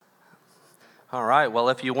All right, well,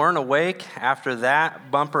 if you weren't awake after that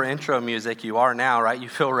bumper intro music, you are now, right? You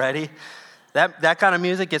feel ready? That kind of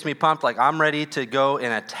music gets me pumped, like I'm ready to go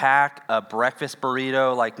and attack a breakfast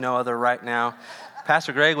burrito like no other right now.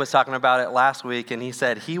 Pastor Greg was talking about it last week, and he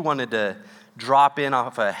said he wanted to drop in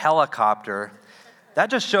off a helicopter. That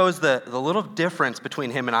just shows the little difference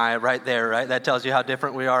between him and I right there, right? That tells you how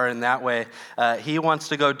different we are in that way. He wants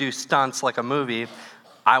to go do stunts like a movie.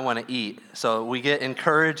 I want to eat. So we get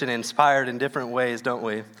encouraged and inspired in different ways, don't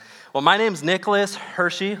we? Well, my name's Nicholas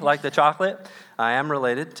Hershey, like the chocolate. I am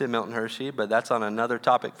related to Milton Hershey, but that's on another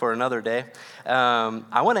topic for another day.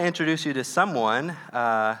 I want to introduce you to someone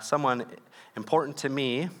important to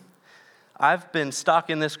me. I've been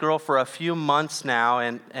stalking this girl for a few months now,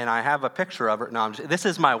 and I have a picture of her. No, this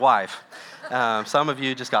is my wife. Some of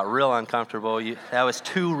you just got real uncomfortable. That was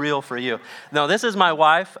too real for you. No, this is my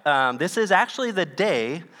wife. This is actually the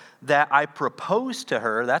day that I proposed to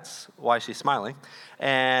her. That's why she's smiling.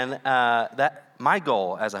 And that my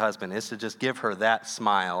goal as a husband is to just give her that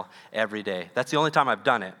smile every day. That's the only time I've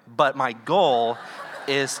done it. But my goal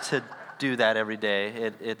is to do that every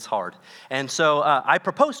day. It's hard. And so I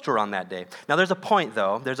proposed to her on that day. Now there's a point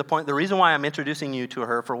though. The reason why I'm introducing you to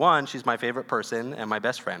her, for one, she's my favorite person and my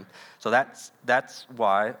best friend. So that's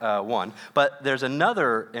why, one. But there's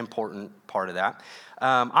another important part of that.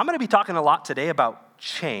 I'm going to be talking a lot today about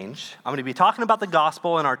change. I'm going to be talking about the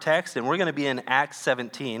gospel in our text, and we're going to be in Acts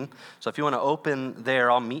 17. So if you want to open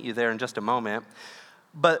there, I'll meet you there in just a moment.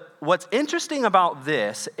 But what's interesting about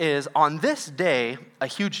this is on this day, a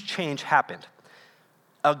huge change happened.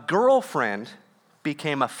 A girlfriend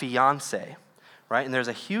became a fiancé, right? And there's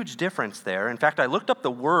a huge difference there. In fact, I looked up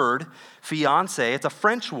the word fiancé. It's a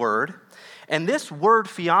French word. And this word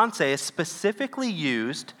fiancé is specifically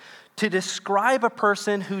used to describe a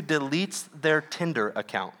person who deletes their Tinder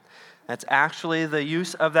account. That's actually the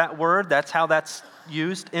use of that word. That's how that's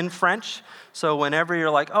used in French. So whenever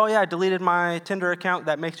you're like, oh yeah, I deleted my Tinder account,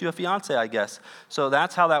 that makes you a fiancé, I guess. So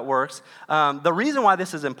that's how that works. The reason why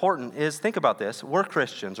this is important is, think about this. We're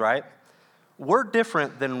Christians, right? We're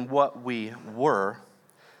different than what we were.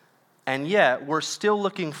 And yet, we're still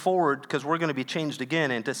looking forward, because we're going to be changed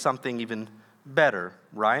again into something even better,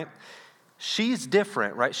 right? She's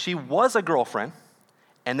different, right? She was a girlfriend.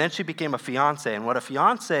 And then she became a fiancé. And what a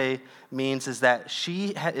fiancé means is that she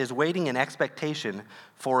is waiting in expectation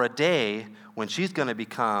for a day when she's going to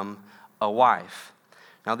become a wife.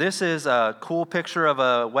 Now, this is a cool picture of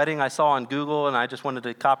a wedding I saw on Google, and I just wanted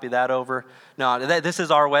to copy that over. No, this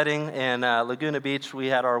is our wedding in Laguna Beach. We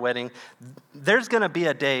had our wedding. There's going to be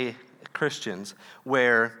a day, Christians,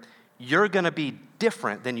 where you're going to be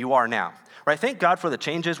different than you are now. Right? Thank God for the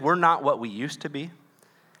changes. We're not what we used to be.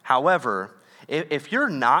 However, if you're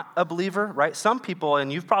not a believer, right, some people,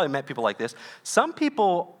 and you've probably met people like this, some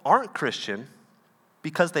people aren't Christian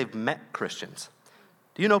because they've met Christians.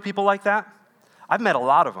 Do you know people like that? I've met a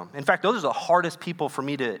lot of them. In fact, those are the hardest people for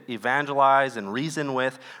me to evangelize and reason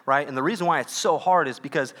with, right? And the reason why it's so hard is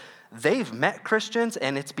because they've met Christians,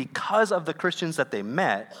 and it's because of the Christians that they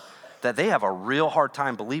met that they have a real hard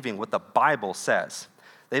time believing what the Bible says.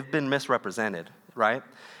 They've been misrepresented, right?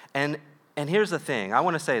 And here's the thing. I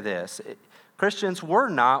want to say this. Christians, we're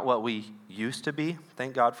not what we used to be.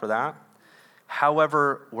 Thank God for that.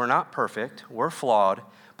 However, we're not perfect. We're flawed.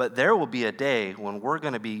 But there will be a day when we're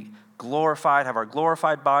going to be glorified, have our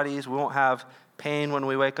glorified bodies. We won't have pain when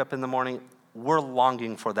we wake up in the morning. We're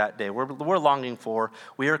longing for that day. We're longing for,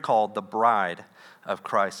 we are called the bride of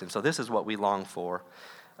Christ. And so this is what we long for.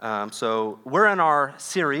 So we're in our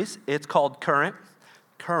series. It's called Current.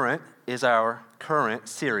 Current is our current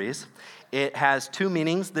series. It has two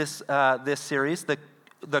meanings, this series.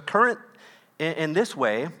 The current, in this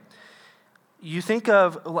way, you think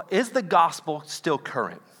of, is the gospel still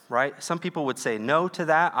current, right? Some people would say no to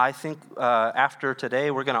that. I think after today,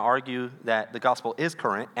 we're going to argue that the gospel is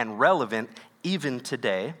current and relevant even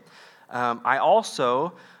today. I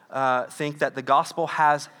also think that the gospel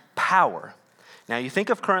has power. Now, you think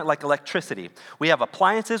of current like electricity. We have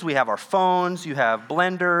appliances, we have our phones, you have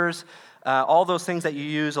blenders, all those things that you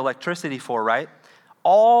use electricity for, right?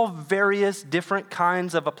 All various different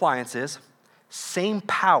kinds of appliances, same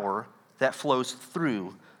power that flows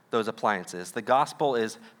through those appliances. The gospel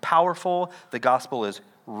is powerful. The gospel is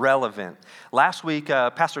relevant. Last week,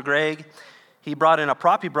 Pastor Greg, he brought in a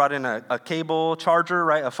prop. He brought in a cable charger,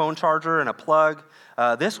 right? A phone charger and a plug.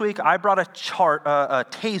 This week, I brought a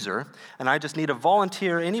taser, and I just need a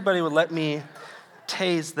volunteer. Anybody would let me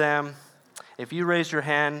tase them? If you raise your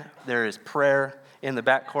hand, there is prayer in the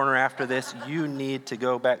back corner after this. You need to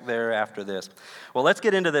go back there after this. Well, let's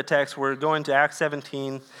get into the text. We're going to Acts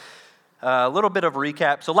 17. A little bit of a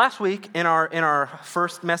recap. So last week, in our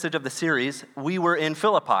first message of the series, we were in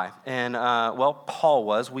Philippi, and Paul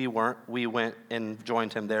was. We weren't. We went and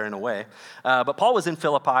joined him there in a way, but Paul was in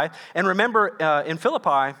Philippi. And remember, in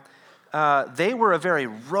Philippi, they were a very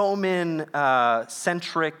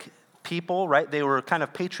Roman-centric people, right? They were kind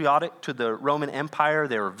of patriotic to the Roman Empire.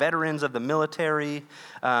 They were veterans of the military.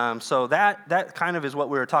 So that kind of is what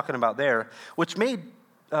we were talking about there, which made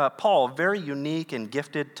Paul very unique and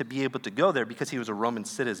gifted to be able to go there because he was a Roman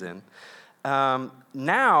citizen.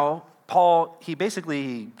 Now, Paul, he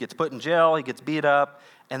basically gets put in jail, he gets beat up,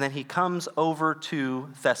 and then he comes over to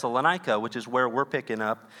Thessalonica, which is where we're picking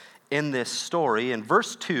up in this story. In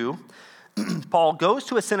verse 2, Paul goes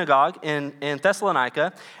to a synagogue in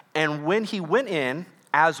Thessalonica, and when he went in,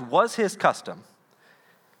 as was his custom,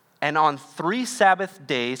 and on 3 Sabbath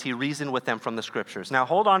days, he reasoned with them from the scriptures. Now,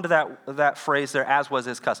 hold on to that phrase there, as was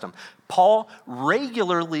his custom. Paul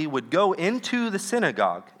regularly would go into the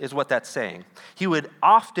synagogue, is what that's saying. He would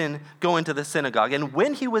often go into the synagogue. And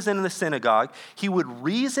when he was in the synagogue, he would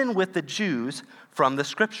reason with the Jews from the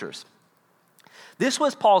scriptures. This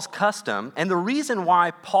was Paul's custom. And the reason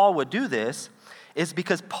why Paul would do this is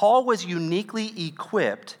because Paul was uniquely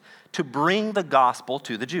equipped to bring the gospel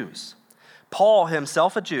to the Jews. Paul,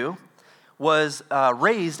 himself a Jew, was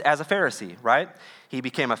raised as a Pharisee, right? He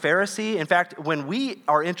became a Pharisee. In fact, when we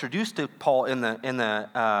are introduced to Paul in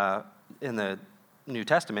the New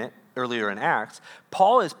Testament, earlier in Acts,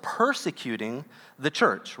 Paul is persecuting the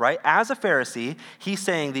church, right? As a Pharisee, he's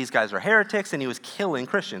saying these guys are heretics, and he was killing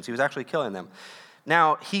Christians. He was actually killing them.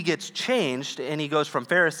 Now, he gets changed, and he goes from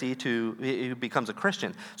Pharisee to, he becomes a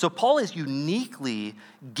Christian. So Paul is uniquely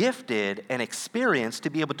gifted and experienced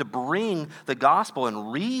to be able to bring the gospel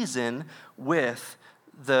and reason with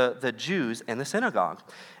the Jews in the synagogue.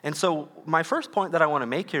 And so my first point that I want to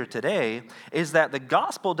make here today is that the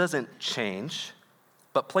gospel doesn't change,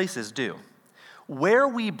 but places do. Where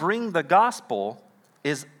we bring the gospel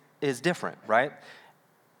is different, right?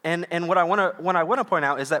 And what I want to point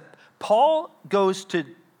out is that Paul goes to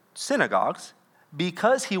synagogues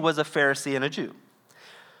because he was a Pharisee and a Jew.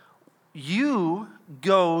 You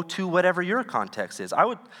go to whatever your context is. I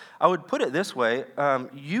would put it this way.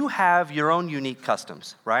 You have your own unique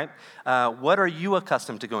customs, right? What are you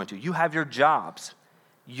accustomed to going to? You have your jobs.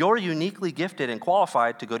 You're uniquely gifted and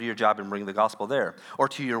qualified to go to your job and bring the gospel there, or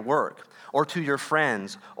to your work, or to your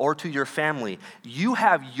friends, or to your family. You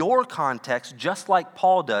have your context just like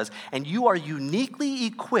Paul does, and you are uniquely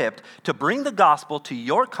equipped to bring the gospel to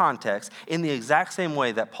your context in the exact same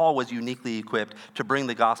way that Paul was uniquely equipped to bring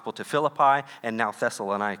the gospel to Philippi and now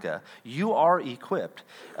Thessalonica. You are equipped.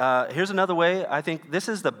 Here's another way. I think this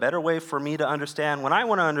is the better way for me to understand. When I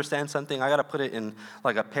want to understand something, I got to put it in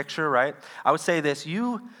like a picture, right? I would say this: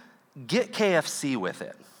 you get KFC with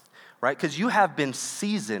it. Right? Because you have been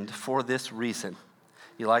seasoned for this reason.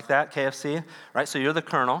 You like that, KFC? Right? So you're the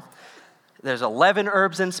colonel. There's 11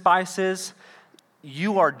 herbs and spices.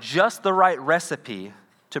 You are just the right recipe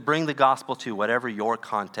to bring the gospel to whatever your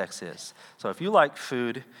context is. So if you like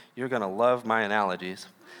food, you're going to love my analogies.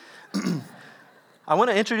 I want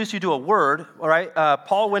to introduce you to a word, all right?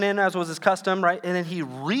 Paul went in, as was his custom, right? And then he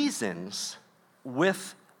reasons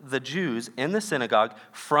with the Jews in the synagogue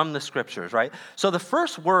from the scriptures, right? So the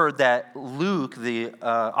first word that Luke, the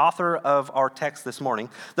author of our text this morning,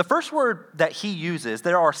 the first word that he uses,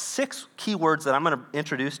 there are 6 key words that I'm going to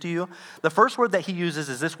introduce to you. The first word that he uses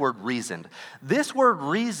is this word reasoned. This word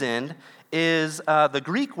reasoned is the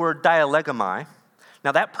Greek word dialegomai.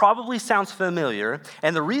 Now that probably sounds familiar,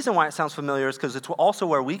 and the reason why it sounds familiar is because it's also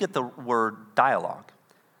where we get the word dialogue.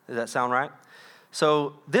 Does that sound right?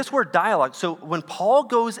 So this word dialogue, so when Paul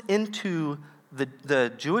goes into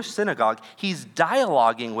the Jewish synagogue, he's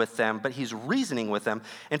dialoguing with them, but he's reasoning with them.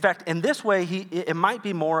 In fact, in this way, it might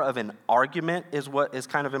be more of an argument is what is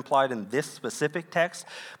kind of implied in this specific text.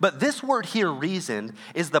 But this word here, reasoned,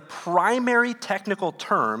 is the primary technical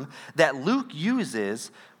term that Luke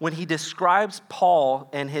uses when he describes Paul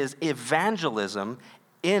and his evangelism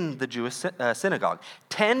in the Jewish synagogue.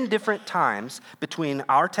 10 different times between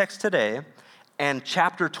our text today and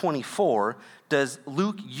chapter 24 does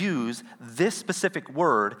Luke use this specific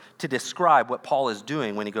word to describe what Paul is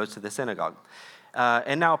doing when he goes to the synagogue.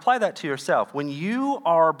 And now apply that to yourself. When you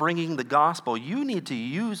are bringing the gospel, you need to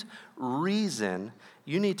use reason.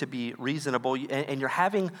 You need to be reasonable, and you're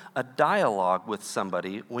having a dialogue with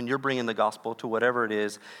somebody when you're bringing the gospel to whatever it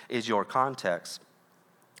is your context.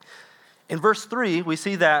 In verse 3, we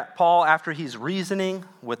see that Paul, after he's reasoning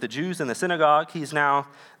with the Jews in the synagogue, he's now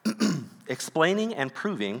explaining and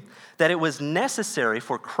proving that it was necessary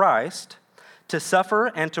for Christ to suffer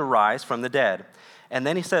and to rise from the dead. And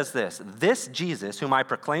then he says this Jesus whom I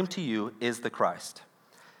proclaim to you is the Christ.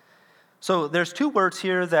 So there's two words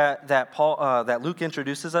here that Luke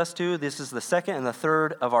introduces us to. This is the second and the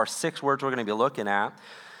third of our 6 words we're going to be looking at.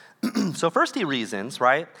 So first he reasons,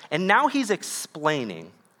 right? And now he's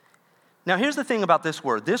explaining. Now here's the thing about this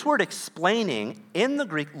word. This word explaining in the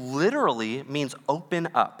Greek literally means open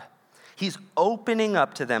up. He's opening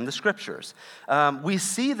up to them the scriptures. We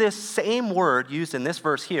see this same word used in this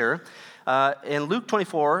verse here. In Luke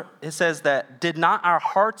 24, it says that, did not our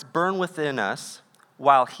hearts burn within us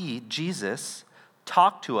while he, Jesus,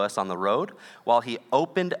 talked to us on the road, while he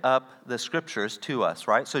opened up the scriptures to us,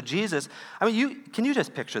 right? So Jesus, can you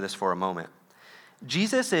just picture this for a moment?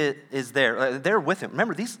 Jesus is there. They're with him.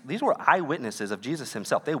 Remember, these were eyewitnesses of Jesus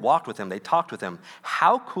himself. They walked with him. They talked with him.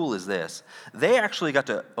 How cool is this? They actually got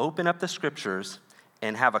to open up the scriptures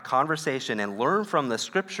and have a conversation and learn from the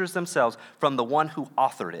scriptures themselves from the one who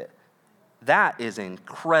authored it. That is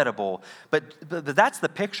incredible. But that's the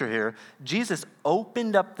picture here. Jesus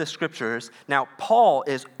opened up the scriptures. Now, Paul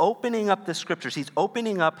is opening up the scriptures. He's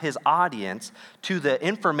opening up his audience to the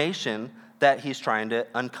information that he's trying to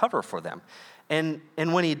uncover for them. And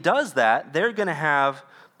when he does that, they're going to have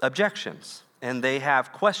objections, and they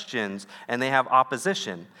have questions, and they have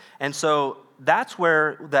opposition. And so that's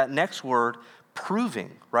where that next word, proving,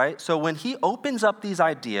 right? So when he opens up these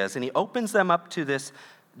ideas, and he opens them up to this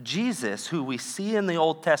Jesus, who we see in the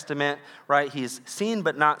Old Testament, right? He's seen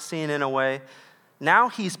but not seen in a way. Now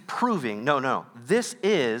he's proving, no, this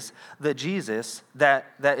is the Jesus that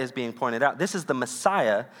is being pointed out. This is the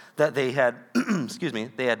Messiah that they had,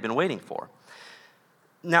 they had been waiting for.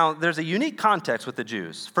 Now, there's a unique context with the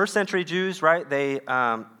Jews. First century Jews, right, they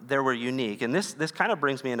were unique. And this kind of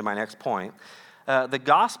brings me into my next point. The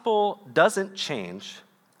gospel doesn't change,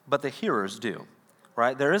 but the hearers do,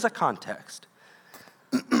 right? There is a context.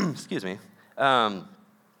 Now,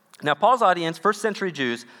 Paul's audience, first century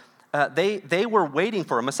Jews, they were waiting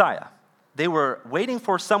for a Messiah. They were waiting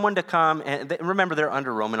for someone to come, and remember, they're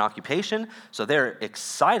under Roman occupation, so they're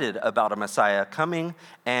excited about a Messiah coming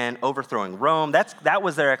and overthrowing Rome. That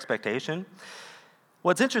was their expectation.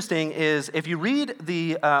 What's interesting is if you read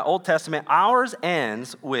the Old Testament, ours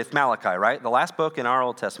ends with Malachi, right? The last book in our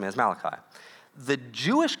Old Testament is Malachi. The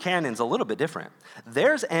Jewish canon's a little bit different.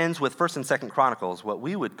 Theirs ends with 1st and 2nd Chronicles, what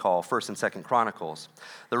we would call 1st and 2nd Chronicles.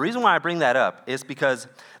 The reason why I bring that up is because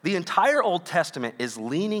the entire Old Testament is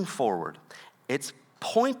leaning forward. It's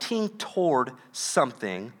pointing toward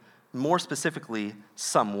something, more specifically,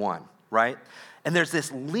 someone, right? And there's this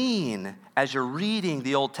lean as you're reading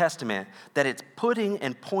the Old Testament that it's putting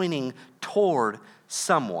and pointing toward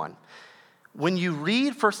someone. When you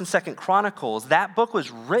read 1st and 2nd Chronicles, that book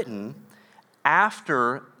was written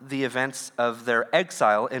after the events of their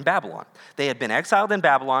exile in Babylon. They had been exiled in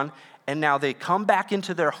Babylon, and now they come back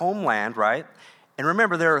into their homeland, right? And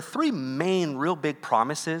remember, there are 3 main real big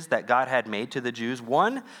promises that God had made to the Jews.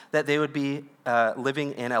 One, that they would be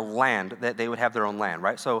living in a land, that they would have their own land,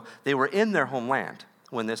 right? So they were in their homeland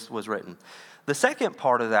when this was written. The second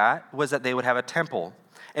part of that was that they would have a temple,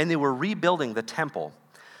 and they were rebuilding the temple.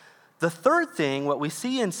 The third thing, what we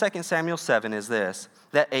see in 2 Samuel 7 is this,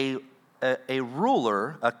 that a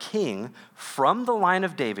ruler, a king from the line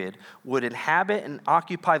of David would inhabit and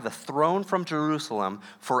occupy the throne from Jerusalem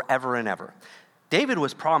forever and ever. David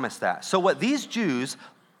was promised that. So what these Jews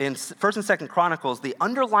in 1st and 2nd Chronicles, the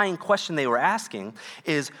underlying question they were asking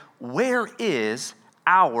is, where is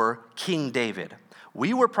our King David?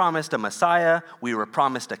 We were promised a Messiah. We were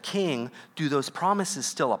promised a king. Do those promises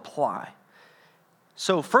still apply?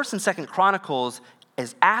 So 1st and 2nd Chronicles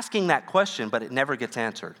is asking that question, but it never gets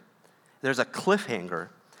answered. There's a cliffhanger,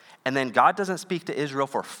 and then God doesn't speak to Israel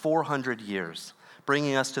for 400 years,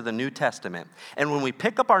 bringing us to the New Testament. And when we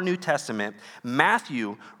pick up our New Testament,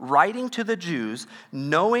 Matthew, writing to the Jews,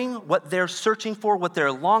 knowing what they're searching for, what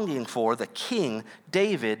they're longing for, the King,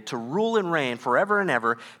 David, to rule and reign forever and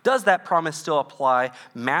ever, does that promise still apply?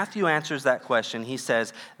 Matthew answers that question. He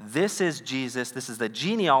says, this is Jesus, this is the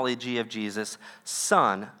genealogy of Jesus,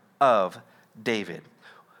 son of David.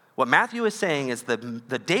 What Matthew is saying is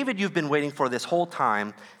the David you've been waiting for this whole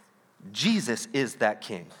time, Jesus is that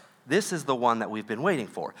king. This is the one that we've been waiting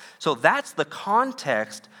for. So that's the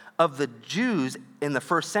context of the Jews in the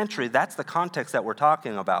first century. That's the context that we're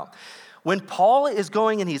talking about. When Paul is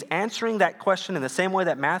going and he's answering that question in the same way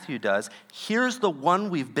that Matthew does, here's the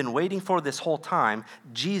one we've been waiting for this whole time,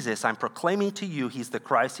 Jesus. I'm proclaiming to you, he's the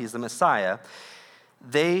Christ, he's the Messiah.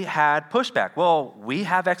 They had pushback. Well, we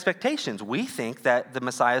have expectations. We think that the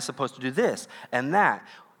Messiah is supposed to do this and that.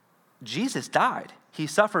 Jesus died. He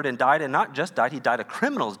suffered and died, and not just died, he died a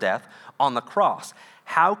criminal's death on the cross.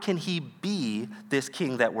 How can he be this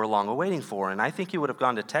king that we're long awaiting for? And I think he would have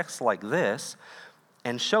gone to texts like this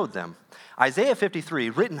and showed them. Isaiah 53,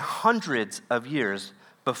 written hundreds of years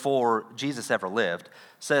before Jesus ever lived,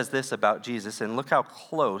 says this about Jesus, and look how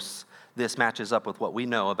close this matches up with what we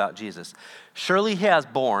know about Jesus. Surely he has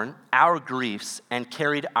borne our griefs and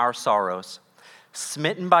carried our sorrows,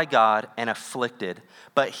 smitten by God and afflicted,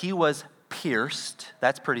 but he was pierced.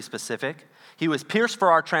 That's pretty specific. He was pierced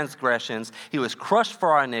for our transgressions. He was crushed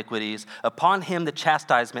for our iniquities. Upon him the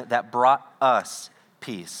chastisement that brought us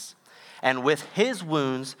peace. And with his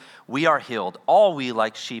wounds we are healed. All we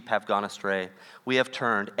like sheep have gone astray. We have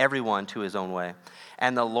turned everyone to his own way.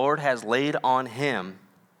 And the Lord has laid on him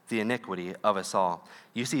the iniquity of us all.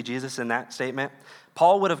 You see Jesus in that statement?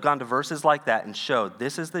 Paul would have gone to verses like that and showed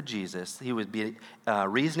this is the Jesus. He would be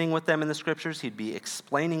reasoning with them in the scriptures. He'd be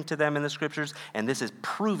explaining to them in the scriptures. And this is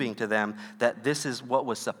proving to them that this is what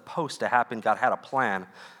was supposed to happen. God had a plan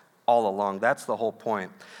all along. That's the whole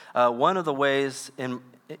point. One of the ways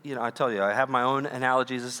I tell you, I have my own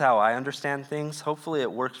analogies. This is how I understand things. Hopefully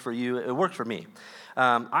it works for you. It works for me.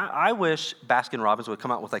 I wish Baskin-Robbins would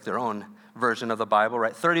come out with like their own version of the Bible,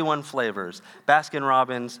 right? 31 flavors,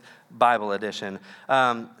 Baskin-Robbins Bible edition.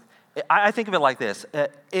 I think of it like this.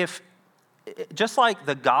 If just like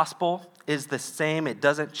the gospel is the same, it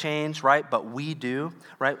doesn't change, right? But we do,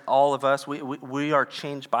 right? All of us, we are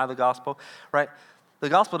changed by the gospel, right? The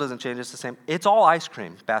gospel doesn't change, it's the same. It's all ice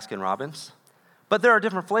cream, Baskin-Robbins. But there are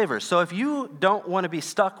different flavors. So if you don't want to be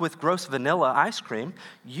stuck with gross vanilla ice cream,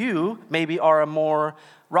 you maybe are a more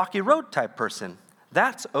Rocky Road type person.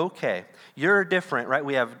 That's okay. You're different, right?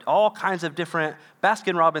 We have all kinds of different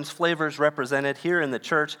Baskin-Robbins flavors represented here in the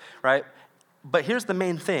church, right? But here's the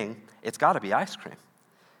main thing. It's got to be ice cream.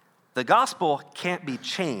 The gospel can't be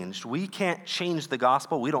changed. We can't change the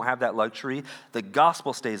gospel. We don't have that luxury. The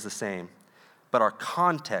gospel stays the same, but our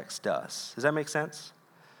context does. Does that make sense?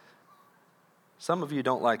 Some of you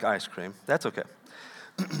don't like ice cream. That's okay.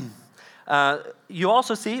 You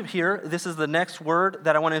also see here, this is the next word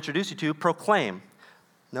that I want to introduce you to, proclaim.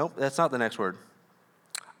 Nope, that's not the next word.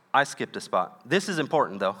 I skipped a spot. This is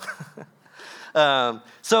important, though.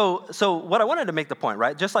 So what I wanted to make the point,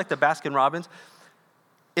 right, just like the Baskin-Robbins,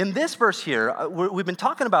 in this verse here, we've been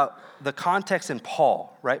talking about the context in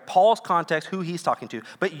Paul, right? Paul's context, who he's talking to.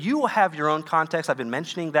 But you have your own context. I've been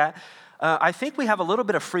mentioning that. I think we have a little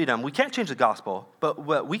bit of freedom. We can't change the gospel,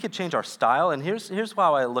 but we could change our style. And here's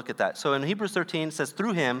how I look at that. So in Hebrews 13, it says,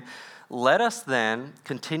 through him, let us then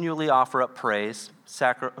continually offer up praise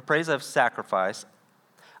of sacrifice.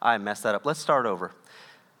 I messed that up. Let's start over.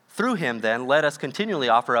 Through him, then, let us continually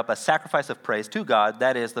offer up a sacrifice of praise to God,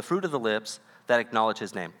 that is the fruit of the lips that acknowledge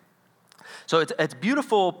his name. So it's a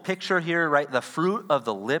beautiful picture here, right? The fruit of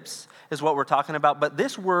the lips is what we're talking about. But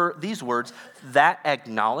these words, that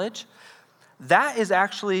acknowledge, that is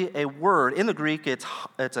actually a word. In the Greek, it's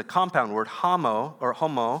a compound word,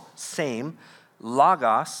 homo, same,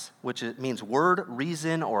 logos, which means word,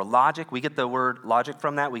 reason, or logic. We get the word logic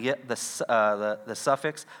from that. We get the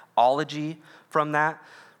suffix ology from that,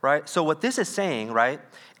 right? So what this is saying, right,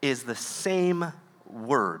 is the same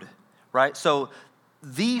word, right? So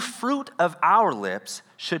the fruit of our lips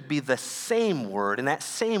should be the same word, and that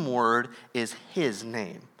same word is his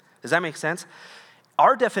name. Does that make sense?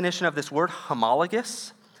 Our definition of this word,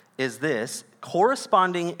 homologous, is this: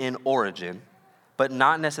 corresponding in origin, but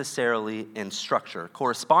not necessarily in structure.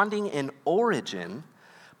 Corresponding in origin,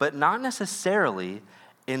 but not necessarily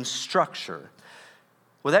in structure.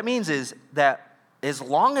 What that means is that as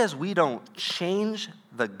long as we don't change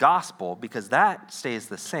the gospel, because that stays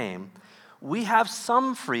the same, we have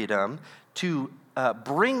some freedom to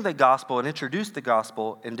bring the gospel and introduce the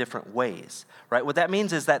gospel in different ways, right? What that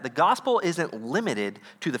means is that the gospel isn't limited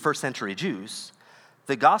to the first century Jews.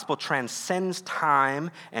 The gospel transcends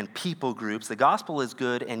time and people groups. The gospel is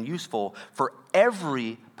good and useful for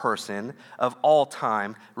every person of all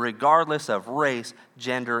time, regardless of race,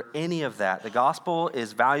 gender, any of that. The gospel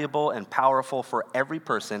is valuable and powerful for every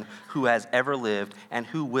person who has ever lived and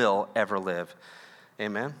who will ever live.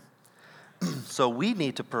 Amen? So we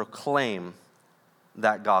need to proclaim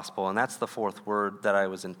that gospel, and that's the fourth word that I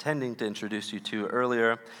was intending to introduce you to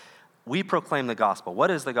earlier. We proclaim the gospel. What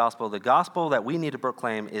is the gospel? The gospel that we need to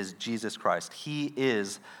proclaim is Jesus Christ. He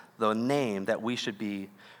is the name that we should be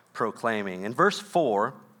proclaiming. In verse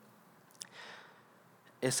 4,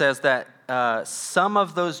 it says that some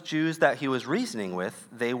of those Jews that he was reasoning with,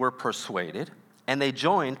 they were persuaded, and they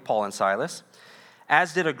joined Paul and Silas,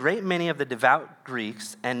 as did a great many of the devout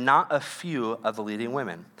Greeks, and not a few of the leading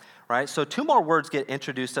women. Right? So two more words get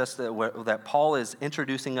introduced us that Paul is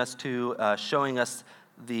introducing us to, showing us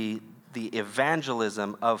the the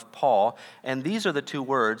evangelism of Paul. And these are the two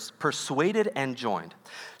words, persuaded and joined.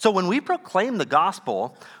 So when we proclaim the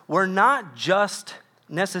gospel, we're not just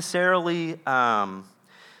necessarily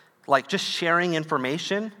like just sharing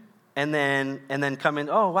information and then come in,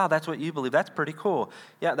 oh, wow, that's what you believe. That's pretty cool.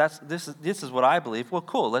 Yeah, this is what I believe. Well,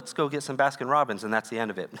 cool, let's go get some Baskin-Robbins, and that's the end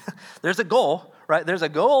of it. There's a goal, right? There's a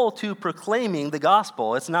goal to proclaiming the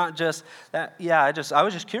gospel. It's not just that, yeah, I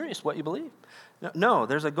was just curious what you believe. No,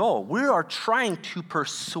 there's a goal. We are trying to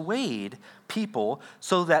persuade people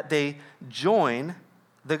so that they join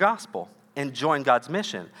the gospel and join God's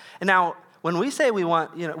mission. And now, when we say we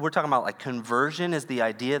want, we're talking about like conversion is the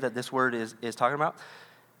idea that this word is talking about.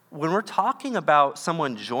 When we're talking about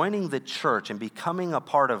someone joining the church and becoming a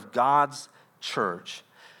part of God's church,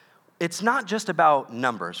 it's not just about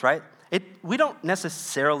numbers, right? We don't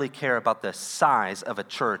necessarily care about the size of a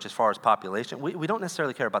church as far as population. We don't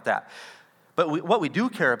necessarily care about that. But what we do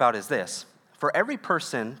care about is this. For every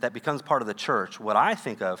person that becomes part of the church, what I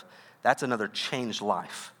think of, that's another changed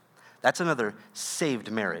life. That's another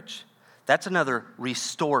saved marriage. That's another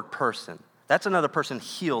restored person. That's another person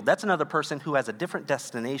healed. That's another person who has a different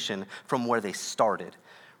destination from where they started,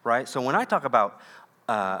 right? So when I talk about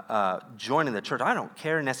joining the church, I don't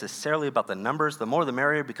care necessarily about the numbers. The more the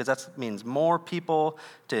merrier, because that means more people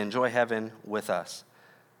to enjoy heaven with us.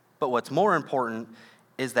 But what's more important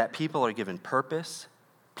is that people are given purpose,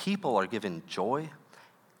 people are given joy,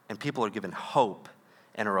 and people are given hope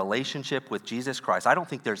and a relationship with Jesus Christ. I don't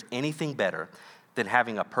think there's anything better than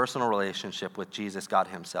having a personal relationship with Jesus, God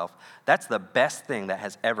himself. That's the best thing that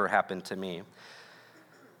has ever happened to me.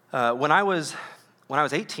 When I was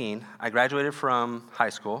 18, I graduated from high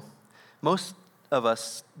school. Most of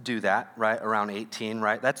us do that, right, around 18,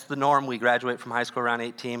 right? That's the norm. We graduate from high school around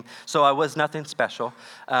 18. So I was nothing special,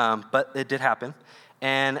 but it did happen.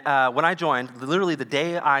 And when I joined, literally the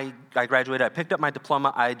day I graduated, I picked up my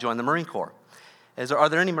diploma, I joined the Marine Corps. Are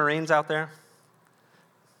there any Marines out there?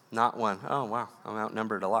 Not one. Oh, wow. I'm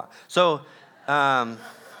outnumbered a lot. So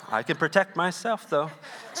I can protect myself, though.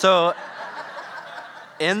 So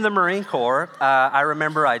in the Marine Corps, I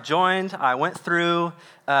remember I joined. I went through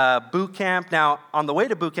boot camp. Now, on the way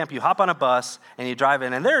to boot camp, you hop on a bus and you drive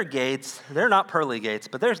in. And there are gates. They're not pearly gates,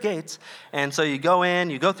 but there's gates. And so you go in,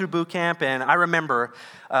 you go through boot camp. And I remember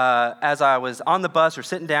as I was on the bus or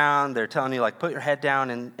sitting down, they're telling you, like, put your head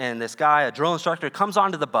down. And this guy, a drill instructor, comes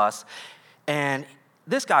onto the bus. And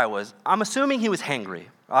this guy I'm assuming he was hangry.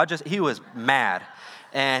 He was mad.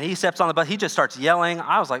 And he steps on the bus. He just starts yelling.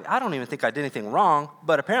 I was like, I don't even think I did anything wrong.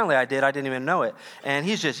 But apparently I did. I didn't even know it. And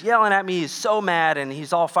he's just yelling at me. He's so mad. And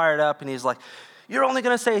he's all fired up. And he's like, you're only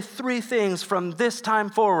going to say 3 things from this time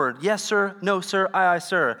forward. Yes, sir. No, sir. Aye,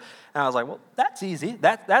 sir. And I was like, well, that's easy.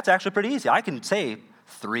 That's actually pretty easy. I can say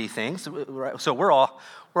 3 things. So we're all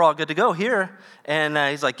good to go here. And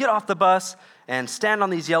he's like, get off the bus and stand on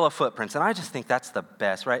these yellow footprints. And I just think that's the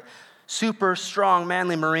best, right? Super strong,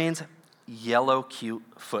 manly Marines, yellow, cute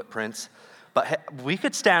footprints. But we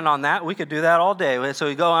could stand on that. We could do that all day. So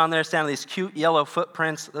we go on there, stand on these cute yellow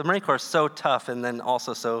footprints. The Marine Corps is so tough and then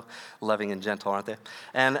also so loving and gentle, aren't they?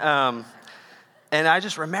 And I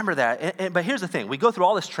just remember that. But here's the thing. We go through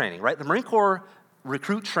all this training, right? The Marine Corps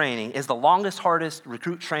recruit training is the longest, hardest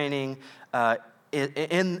recruit training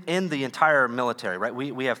in the entire military, right?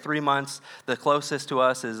 We have 3 months. The closest to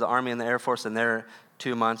us is the Army and the Air Force, and they're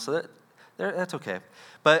 2 months. So that's okay.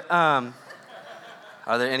 But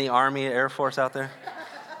are there any Army, Air Force out there?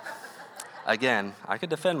 Again, I could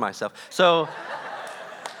defend myself. So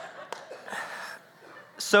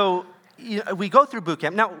we go through boot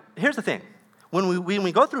camp. Now, here's the thing. When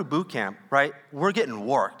we go through boot camp, right, we're getting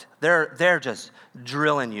worked. They're just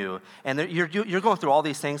drilling you, and you're going through all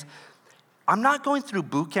these things. I'm not going through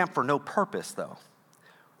boot camp for no purpose, though.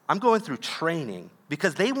 I'm going through training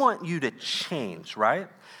because they want you to change, right?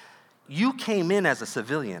 You came in as a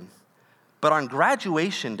civilian, but on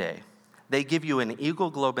graduation day, they give you an Eagle,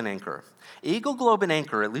 Globe, and Anchor. Eagle, Globe, and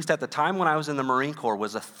Anchor, at least at the time when I was in the Marine Corps,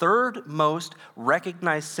 was the 3rd most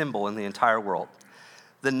recognized symbol in the entire world.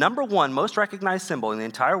 The number 1 most recognized symbol in the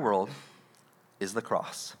entire world is the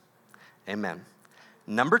cross. Amen.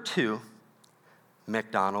 Number 2,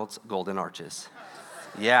 McDonald's Golden Arches.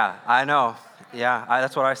 Yeah, I know. Yeah,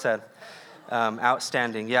 that's what I said.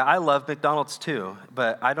 Outstanding. Yeah, I love McDonald's too,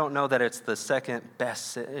 but I don't know that it's the second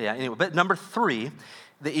best. Yeah, anyway, but number 3,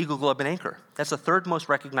 the Eagle, Globe, and Anchor. That's the 3rd most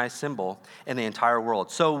recognized symbol in the entire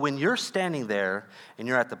world. So when you're standing there and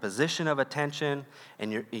you're at the position of attention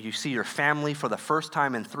and you see your family for the first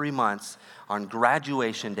time in 3 months on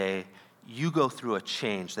graduation day, you go through a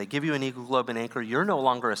change. They give you an Eagle, Globe, and Anchor. You're no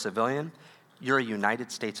longer a civilian. You're a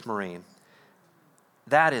United States Marine.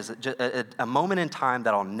 that is a moment in time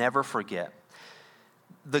that I'll never forget.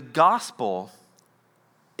 The gospel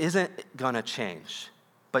isn't going to change.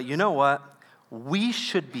 But you know what? We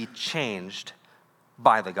should be changed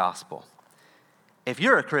by the gospel. If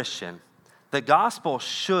you're a Christian, the gospel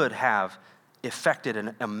should have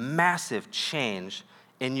effected a massive change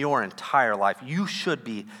in your entire life. You should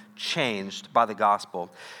be changed by the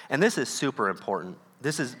gospel. And this is super important.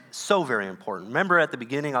 This is so very important. Remember at the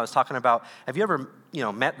beginning I was talking about, have you ever,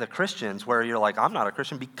 met the Christians where you're like, I'm not a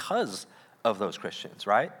Christian because of those Christians,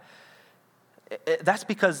 right? That's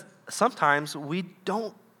because sometimes we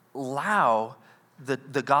don't allow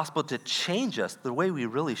the gospel to change us the way we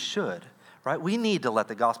really should, right? We need to let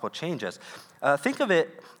the gospel change us. Think of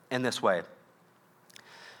it in this way.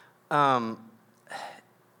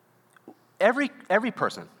 Every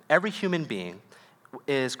person, every human being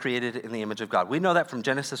is created in the image of God. We know that from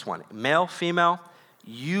Genesis 1. Male, female,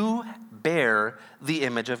 you bear the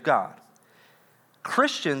image of God.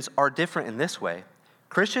 Christians are different in this way.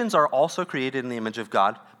 Christians are also created in the image of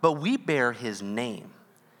God, but we bear his name.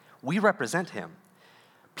 We represent him.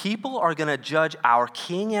 People are going to judge our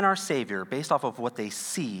King and our Savior based off of what they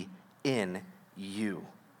see in you.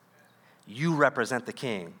 You represent the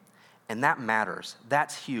King, and that matters.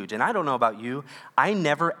 That's huge. And I don't know about you, I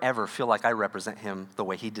never ever feel like I represent him the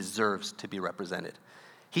way he deserves to be represented.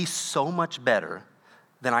 He's so much better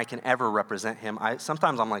than I can ever represent him.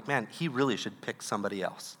 Sometimes I'm like, man, he really should pick somebody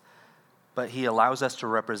else. But he allows us to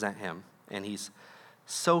represent him, and he's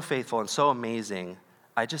so faithful and so amazing.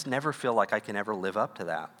 I just never feel like I can ever live up to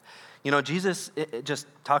that. Jesus, just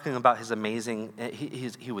talking about his amazing,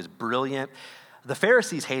 he was brilliant. The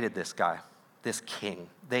Pharisees hated this guy, this king.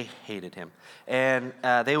 They hated him. And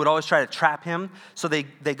they would always try to trap him. So they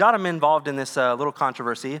got him involved in this little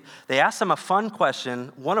controversy. They asked him a fun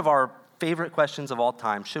question, one of our favorite questions of all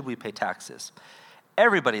time: should we pay taxes?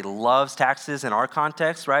 Everybody loves taxes in our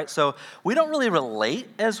context, right? So we don't really relate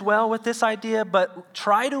as well with this idea, but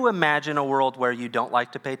try to imagine a world where you don't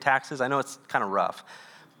like to pay taxes. I know it's kind of rough,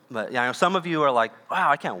 but some of you are like, wow,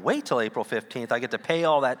 I can't wait till April 15th. I get to pay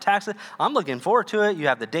all that taxes. I'm looking forward to it. You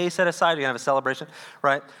have the day set aside. You're going to have a celebration,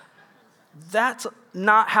 right? That's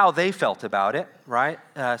not how they felt about it, right?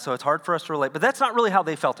 So it's hard for us to relate, but that's not really how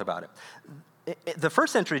they felt about it. The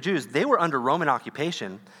first century Jews, they were under Roman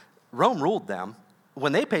occupation. Rome ruled them.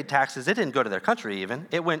 When they paid taxes, it didn't go to their country even.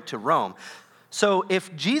 It went to Rome. So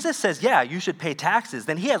if Jesus says, yeah, you should pay taxes,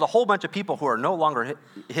 then he has a whole bunch of people who are no longer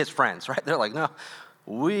his friends, right? They're like, no,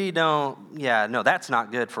 that's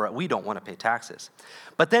not good for us. We don't want to pay taxes.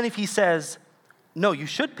 But then if he says, no, you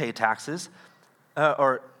should pay taxes,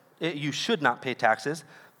 you should not pay taxes,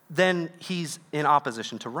 then he's in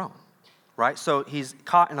opposition to Rome, right? So he's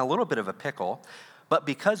caught in a little bit of a pickle. But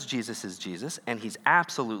because Jesus is Jesus, and he's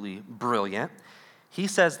absolutely brilliant, he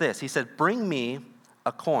says this. He said, bring me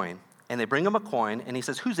a coin. And they bring him a coin, and he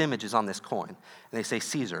says, whose image is on this coin? And they say,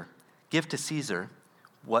 Caesar. Give to Caesar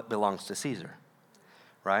what belongs to Caesar,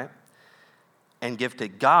 right? And give to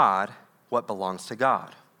God what belongs to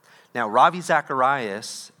God. Now, Ravi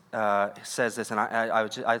Zacharias says this, and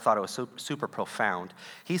I thought it was super profound.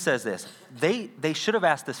 He says this: they should have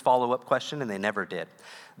asked this follow-up question, and they never did.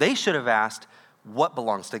 They should have asked, what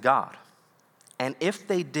belongs to God? And if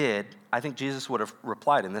they did, I think Jesus would have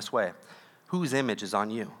replied in this way: whose image is on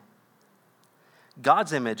you?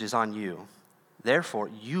 God's image is on you. Therefore,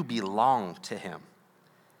 you belong to him.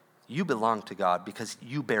 You belong to God because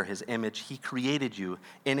you bear his image. He created you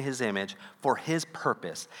in his image for his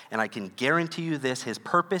purpose. And I can guarantee you this: his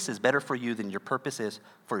purpose is better for you than your purpose is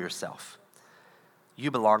for yourself. You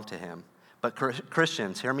belong to him. But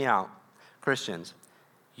Christians, hear me out. Christians,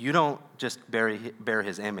 you don't just bear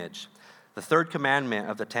his image. The third commandment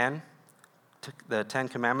of the 10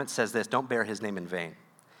 Commandments says this: don't bear his name in vain.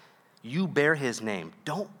 You bear his name.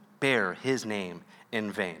 Don't bear his name in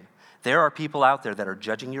vain. There are people out there that are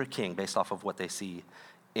judging your king based off of what they see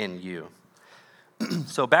in you.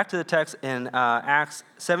 So back to the text in Acts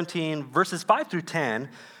 17, verses 5 through 10,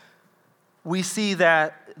 we see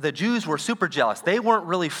that the Jews were super jealous. They weren't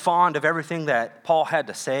really fond of everything that Paul had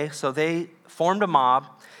to say, so they formed a mob,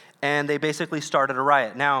 and they basically started a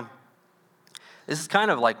riot. Now, this is kind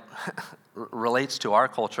of like relates to our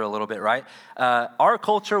culture a little bit, right? Our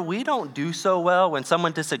culture, we don't do so well when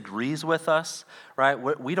someone disagrees with us, right?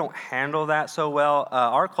 We don't handle that so well.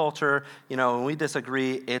 Our culture, when we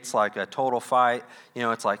disagree, it's like a total fight.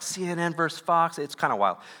 It's like CNN versus Fox. It's kind of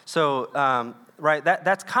wild. So, right,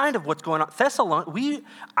 that's kind of what's going on.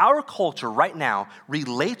 Our culture right now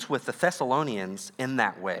relates with the Thessalonians in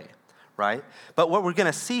that way, right? But what we're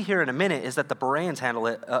going to see here in a minute is that the Bereans handle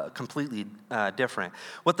it completely different.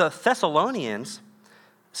 With the Thessalonians,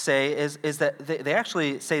 say is that they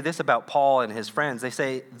actually say this about Paul and his friends. They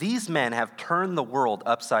say, these men have turned the world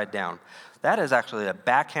upside down. That is actually a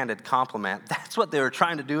backhanded compliment. That's what they were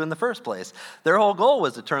trying to do in the first place. Their whole goal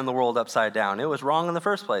was to turn the world upside down. It was wrong in the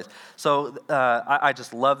first place. So I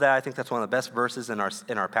just love that. I think that's one of the best verses in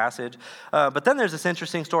our passage. But then there's this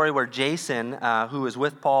interesting story where Jason, who was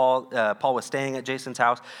with Paul, Paul was staying at Jason's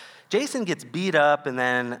house. Jason gets beat up, and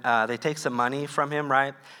then they take some money from him,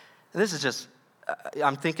 right? And this is just,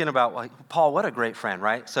 I'm thinking about, like, Paul, what a great friend,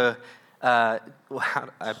 right? So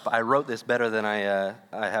I wrote this better than I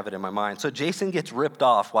have it in my mind. So Jason gets ripped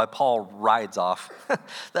off while Paul rides off.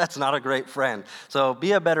 That's not a great friend. So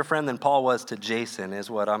be a better friend than Paul was to Jason is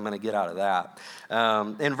what I'm going to get out of that.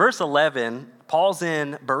 In verse 11, Paul's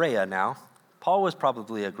in Berea now. Paul was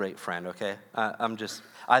probably a great friend, okay?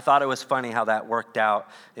 I thought it was funny how that worked out.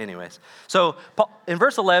 Anyways, so in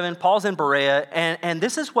verse 11, Paul's in Berea, and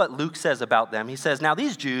this is what Luke says about them. He says, now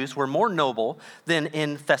these Jews were more noble than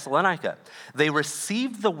in Thessalonica. They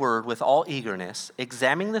received the word with all eagerness,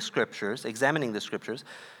 examining the scriptures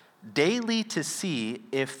daily to see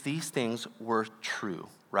if these things were true,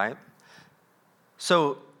 right?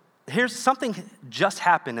 So here's something just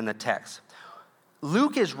happened in the text.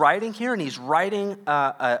 Luke is writing here, and he's writing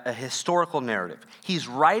a historical narrative. He's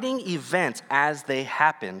writing events as they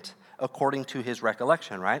happened according to his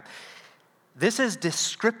recollection, right? This is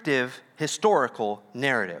descriptive historical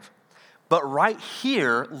narrative. But right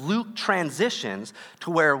here, Luke transitions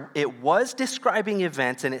to where it was describing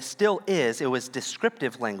events, and it still is. It was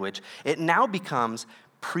descriptive language. It now becomes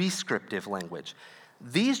prescriptive language.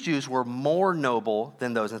 These Jews were more noble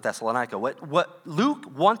than those in Thessalonica. What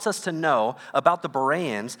Luke wants us to know about the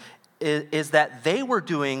Bereans is that they were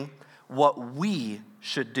doing what we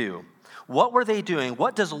should do. What were they doing?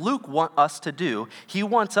 What does Luke want us to do? He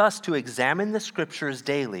wants us to examine the scriptures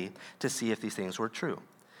daily to see if these things were true.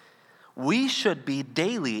 We should be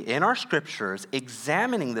daily in our scriptures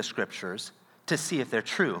examining the scriptures to see if they're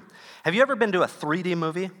true. Have you ever been to a 3D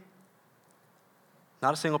movie?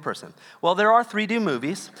 Not a single person. Well, there are 3D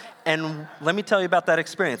movies, and let me tell you about that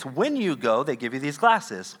experience. When you go, they give you these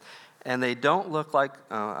glasses, and they don't look like,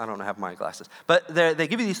 I don't have my glasses, but they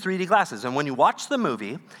give you these 3D glasses, and when you watch the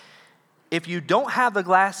movie, if you don't have the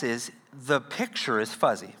glasses, the picture is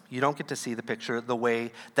fuzzy. You don't get to see the picture the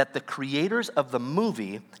way that the creators of the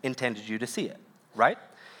movie intended you to see it, right?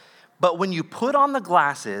 But when you put on the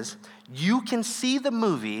glasses, you can see the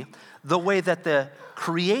movie the way that the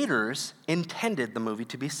creators intended the movie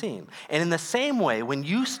to be seen. And in the same way, when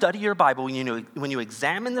you study your Bible, when you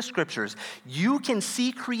examine the scriptures, you can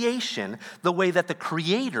see creation the way that the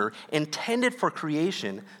creator intended for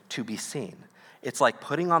creation to be seen. It's like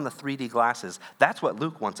putting on the 3D glasses. That's what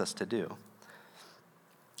Luke wants us to do.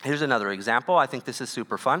 Here's another example. I think this is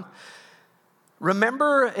super fun.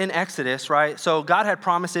 Remember in Exodus, right? So God had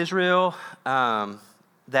promised Israel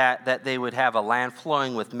that they would have a land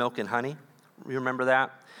flowing with milk and honey. You remember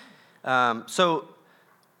that? So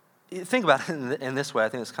think about it in this way. I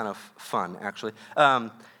think it's kind of fun, actually.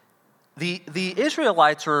 The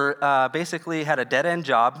Israelites were basically had a dead-end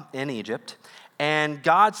job in Egypt, and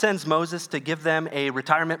God sends Moses to give them a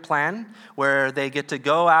retirement plan where they get to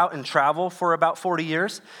go out and travel for about 40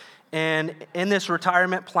 years. And in this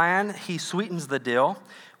retirement plan, he sweetens the deal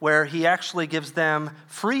where he actually gives them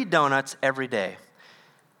free donuts every day.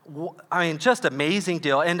 I mean, just amazing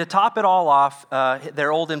deal. And to top it all off,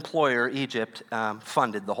 their old employer, Egypt,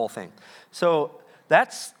 funded the whole thing. So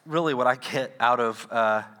that's really what I get out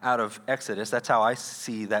of Exodus. That's how I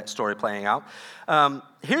see that story playing out.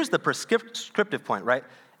 Here's the prescriptive point, right?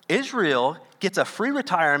 Israel gets a free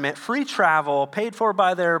retirement, free travel, paid for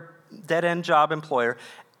by their dead-end job employer,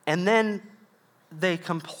 and then they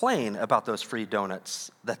complain about those free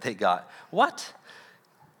donuts that they got. What?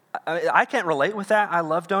 I can't relate with that. I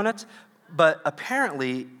love donuts, but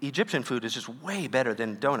apparently Egyptian food is just way better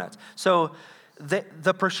than donuts. So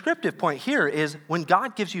the prescriptive point here is when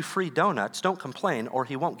God gives you free donuts, don't complain or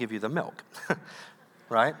he won't give you the milk,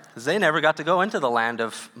 right? Because they never got to go into the land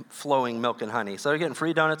of flowing milk and honey. So they're getting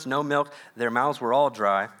free donuts, no milk. Their mouths were all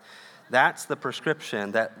dry. That's the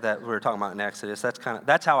prescription that we were talking about in Exodus.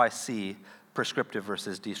 That's how I see prescriptive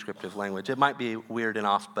versus descriptive language. It might be weird and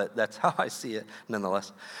off, but that's how I see it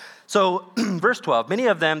nonetheless. So verse 12, many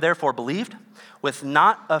of them therefore believed, with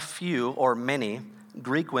not a few or many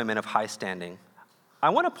Greek women of high standing. I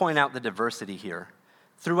want to point out the diversity here.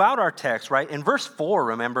 Throughout our text, right, in verse 4,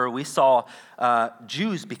 remember, we saw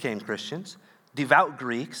Jews became Christians, devout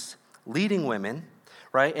Greeks, leading women,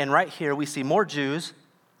 right? And right here we see more Jews.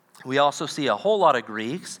 We also see a whole lot of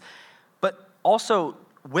Greeks, but also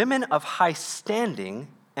women of high standing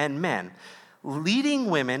and men. leading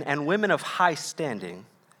women and women of high standing.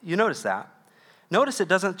 You notice that? Notice it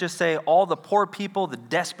doesn't just say all the poor people, the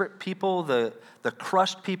desperate people, the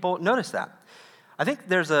crushed people. Notice that. I think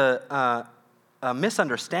there's a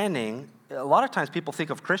misunderstanding. A lot of times people think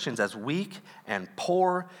of Christians as weak and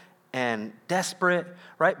poor and desperate,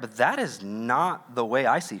 right? But that is not the way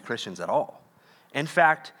I see Christians at all. In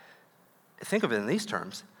fact, think of it in these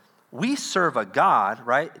terms. We serve a God,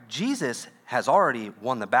 right? Jesus has already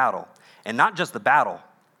won the battle. And not just the battle,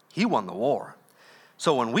 he won the war.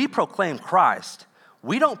 So when we proclaim Christ,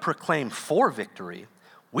 we don't proclaim for victory.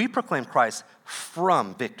 We proclaim Christ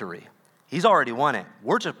from victory. He's already won it.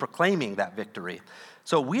 We're just proclaiming that victory.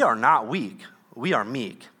 So we are not weak. We are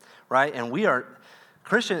meek, right? And we are,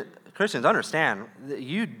 Christians understand that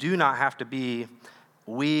you do not have to be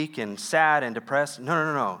weak and sad and depressed.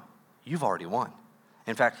 No. You've already won.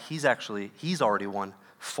 In fact, he's already won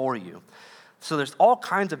for you. So there's all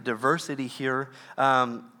kinds of diversity here.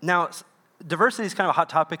 Now, diversity is kind of a hot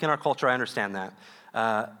topic in our culture. I understand that.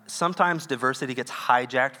 Sometimes diversity gets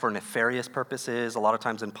hijacked for nefarious purposes, a lot of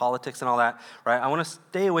times in politics and all that, right? I want to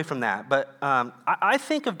stay away from that. But I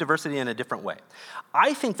think of diversity in a different way.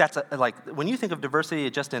 I think that's like when you think of diversity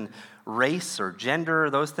just in race or gender,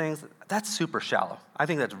 those things, that's super shallow. I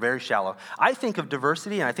think that's very shallow. I think of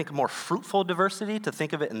diversity, and I think of more fruitful diversity, to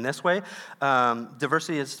think of it in this way.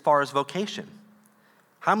 Diversity as far as vocation.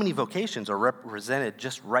 How many vocations are represented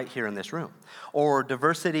just right here in this room? Or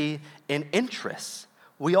diversity in interests.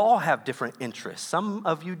 We all have different interests. Some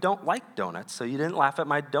of you don't like donuts, so you didn't laugh at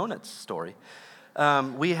my donuts story.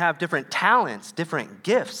 We have different talents, different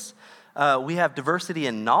gifts. We have diversity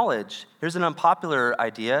in knowledge. Here's an unpopular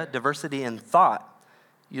idea, diversity in thought.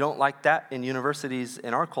 You don't like that in universities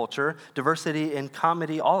in our culture. Diversity in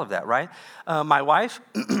comedy, all of that, right? My wife,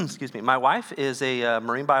 my wife is a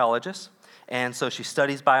marine biologist. And so she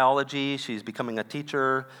studies biology. She's becoming a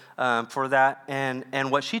teacher for that.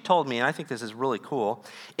 And what she told me, and I think this is really cool,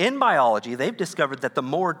 in biology, they've discovered that the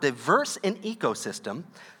more diverse an ecosystem,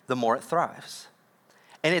 the more it thrives.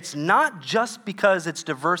 And it's not just because it's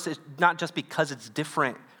diverse, it's not just because it's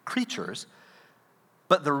different creatures,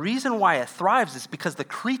 but the reason why it thrives is because the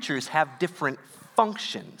creatures have different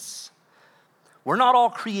functions. We're not all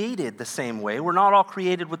created the same way. We're not all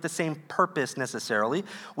created with the same purpose necessarily.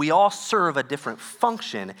 We all serve a different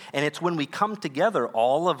function, and it's when we come together,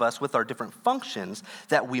 all of us with our different functions,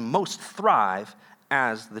 that we most thrive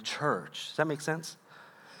as the church. Does that make sense?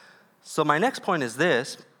 So my next point is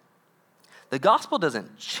this. The gospel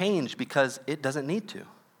doesn't change because it doesn't need to.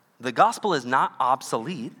 The gospel is not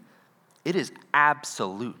obsolete. It is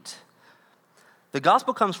absolute. The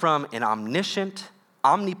gospel comes from an omniscient,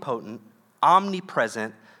 omnipotent,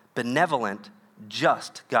 omnipresent, benevolent,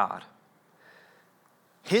 just God.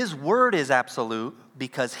 His word is absolute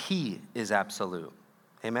because he is absolute.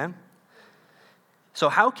 Amen? So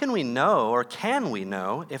how can we know, or can we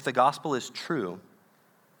know, if the gospel is true?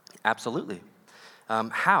 Absolutely.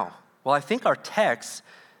 How? Well, I think our text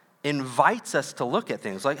invites us to look at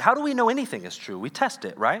things. Like, how do we know anything is true? We test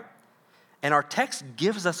it, right? And our text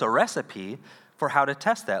gives us a recipe for how to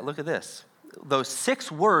test that. Look at this. Those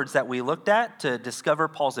 6 words that we looked at to discover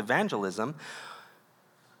Paul's evangelism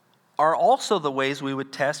are also the ways we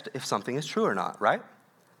would test if something is true or not, right?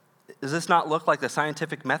 Does this not look like the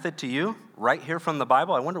scientific method to you right here from the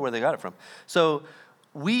Bible? I wonder where they got it from. So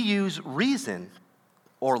we use reason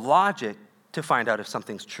or logic to find out if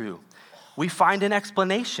something's true. We find an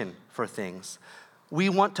explanation for things. We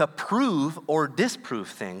want to prove or disprove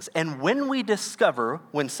things. And when we discover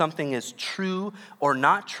when something is true or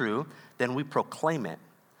not true, then we proclaim it.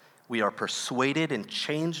 We are persuaded and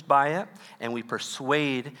changed by it, and we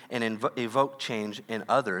persuade and evoke change in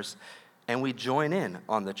others, and we join in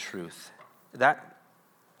on the truth.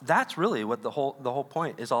 That's really what the whole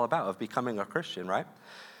point is all about, of becoming a Christian, right?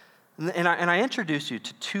 And I introduce you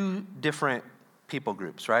to 2 different people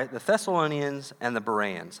groups, right? The Thessalonians and the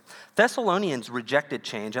Bereans. Thessalonians rejected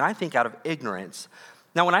change, and I think out of ignorance.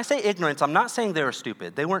 Now, when I say ignorance, I'm not saying they were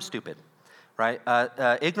stupid. They weren't stupid. Right?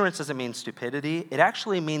 Ignorance doesn't mean stupidity. It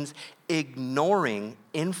actually means ignoring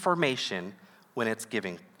information when it's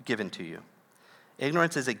given to you.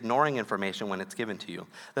 Ignorance is ignoring information when it's given to you.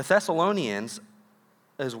 The Thessalonians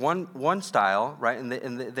is one style, right? And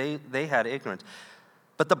they had ignorance.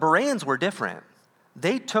 But the Bereans were different.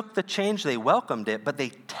 They took the change, they welcomed it, but they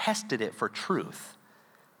tested it for truth.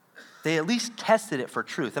 They at least tested it for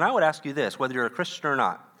truth. And I would ask you this, whether you're a Christian or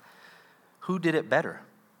not, who did it better?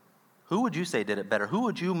 Who would you say did it better? Who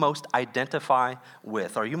would you most identify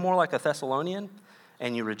with? Are you more like a Thessalonian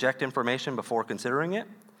and you reject information before considering it?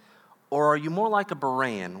 Or are you more like a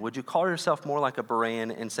Berean? Would you call yourself more like a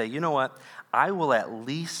Berean and say, you know what, I will at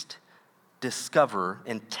least discover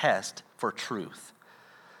and test for truth?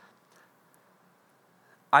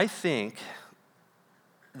 I think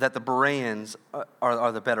that the Bereans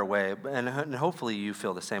are the better way, and hopefully you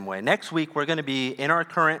feel the same way. Next week, we're going to be in our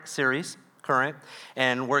current series,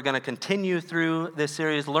 and we're going to continue through this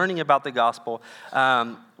series learning about the gospel.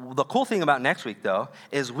 The cool thing about next week, though,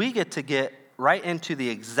 is we get to get right into the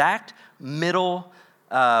exact middle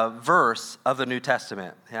verse of the New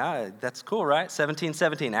Testament. Yeah, that's cool, right?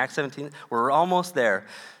 17:17, Acts 17. We're almost there.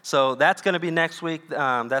 So that's going to be next week.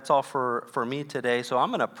 That's all for me today. So I'm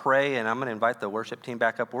going to pray, and I'm going to invite the worship team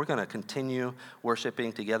back up. We're going to continue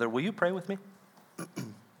worshiping together. Will you pray with me?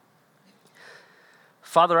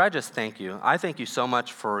 Father, I just thank you. I thank you so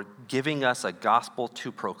much for giving us a gospel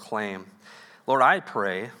to proclaim. Lord, I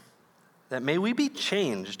pray that may we be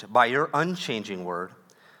changed by your unchanging word,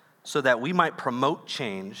 so that we might promote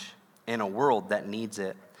change in a world that needs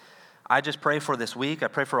it. I just pray for this week. I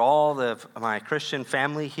pray for all of my Christian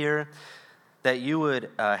family here, that you would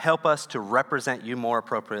help us to represent you more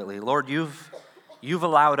appropriately. Lord, you've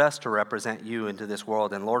allowed us to represent you into this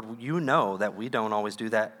world, and Lord, you know that we don't always do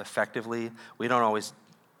that effectively. We don't always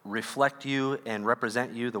reflect you and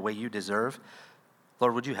represent you the way you deserve.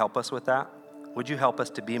 Lord, would you help us with that? Would you help us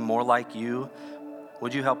to be more like you?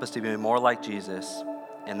 Would you help us to be more like Jesus?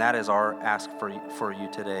 And that is our ask for you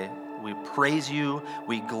today. We praise you.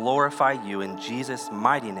 We glorify you in Jesus'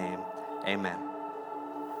 mighty name. Amen.